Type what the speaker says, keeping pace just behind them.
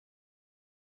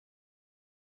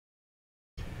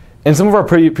In some of our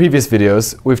previous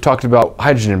videos, we've talked about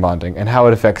hydrogen bonding and how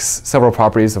it affects several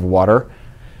properties of water.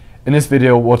 In this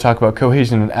video, we'll talk about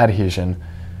cohesion and adhesion,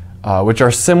 which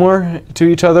are similar to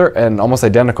each other and almost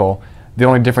identical, the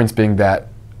only difference being that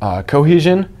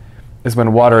cohesion is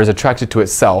when water is attracted to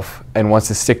itself and wants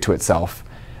to stick to itself,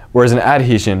 whereas in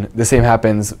adhesion, the same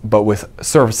happens but with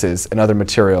surfaces and other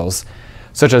materials,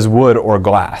 such as wood or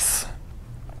glass.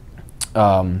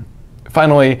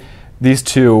 Finally, these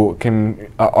two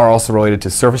are also related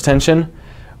to surface tension,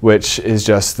 which is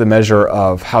just the measure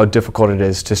of how difficult it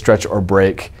is to stretch or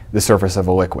break the surface of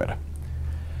a liquid.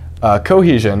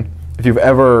 Cohesion, if you've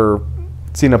ever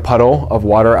seen a puddle of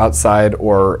water outside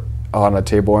or on a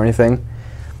table or anything,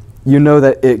 you know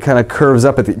that it kind of curves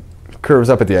up at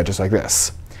the edges like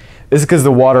this. This is because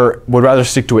the water would rather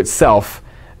stick to itself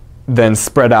than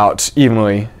spread out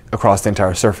evenly across the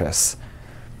entire surface.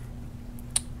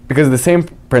 Because of the same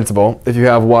principle, if you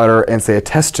have water and, say, a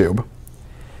test tube,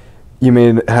 you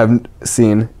may have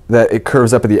seen that it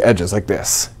curves up at the edges like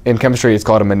this. In chemistry, it's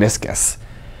called a meniscus.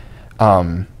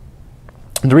 The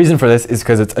reason for this is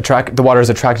because the water is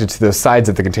attracted to the sides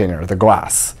of the container, the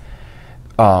glass.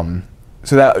 So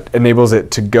that enables it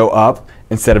to go up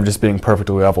instead of just being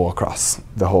perfectly level across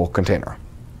the whole container.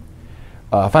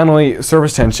 Finally,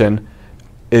 surface tension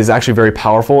is actually very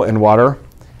powerful in water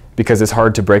because it's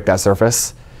hard to break that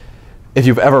surface. If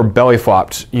you've ever belly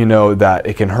flopped, you know that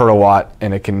it can hurt a lot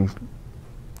and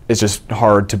it's just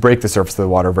hard to break the surface of the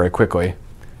water very quickly.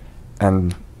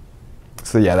 And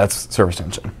so yeah, that's surface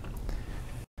tension.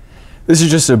 This is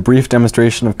just a brief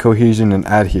demonstration of cohesion and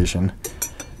adhesion.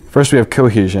 First we have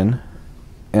cohesion,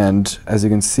 and as you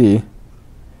can see,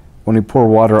 when we pour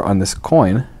water on this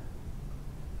coin,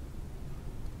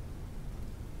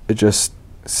 it just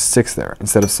sticks there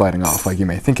instead of sliding off like you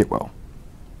may think it will.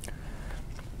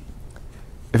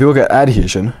 If you look at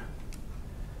adhesion,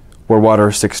 where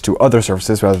water sticks to other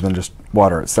surfaces rather than just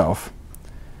water itself,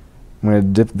 I'm going to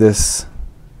dip this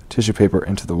tissue paper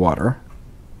into the water.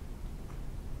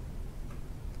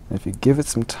 And if you give it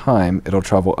some time, it'll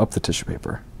travel up the tissue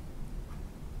paper.